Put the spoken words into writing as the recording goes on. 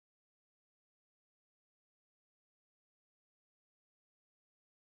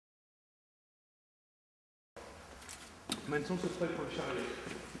Maintenant, c'est prêt pour le charrier.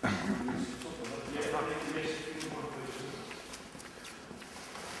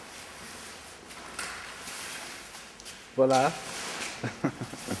 Voilà.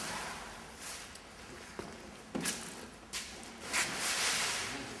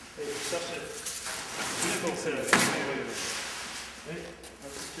 Et ça, c'est bon, c'est là.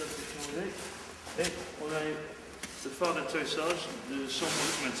 Et on a le phare d'atterrissage de 100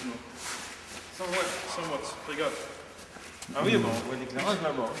 watts maintenant. 100 watts, 100 watts, regarde. Ah oui, bon, on voit l'éclairage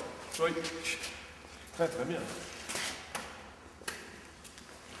là-bas. Oui. Très très bien.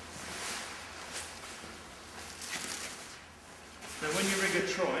 Now when you rig a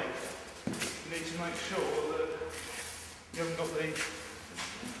trike, you need to make sure that you haven't got the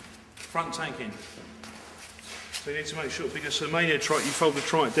front tank in. So you need to make sure, because the main head trike, you fold the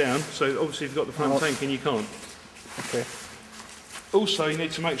trike down, so obviously if you've got the front tank in, you can't. Okay. Also, you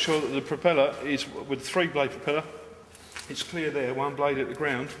need to make sure that the propeller is, with 3-blade propeller, it's clear there, one blade at the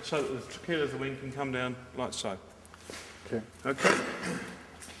ground, so that the keel of the wing can come down like so. Okay. Okay.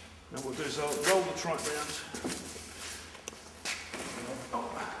 Now what we'll do is I'll roll the trike round. No,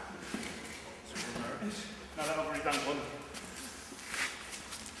 that I've already done one.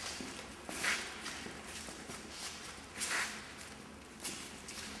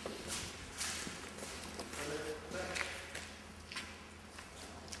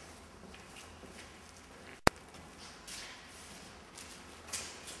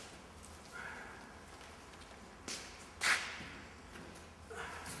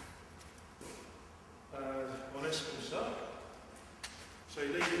 On this one start. So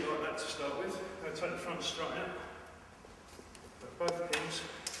you leave it like that to start with. Now take the front strut out. Put both pins.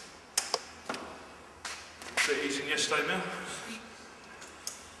 A bit easier than yesterday now.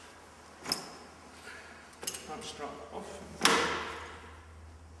 Front strut off.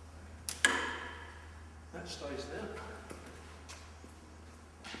 That stays there.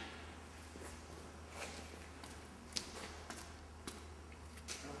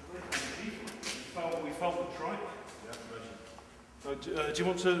 We fold the trike. Do you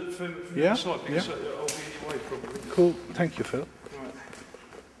want to film it from the side? Because I'll be in your way probably. Cool. Thank you, Phil.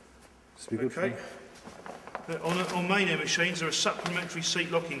 Right. Okay. On main air machines, there are supplementary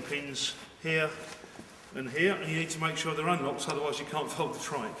seat locking pins here, and you need to make sure they're unlocked, otherwise you can't fold the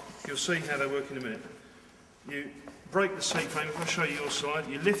trike. You'll see how they work in a minute. You break the seat frame. If I show you your side,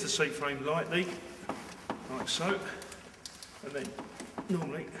 you lift the seat frame lightly, like so, and then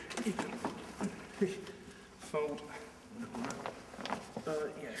normally you can fold.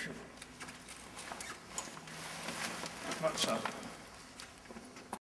 Yeah, sure. Like so.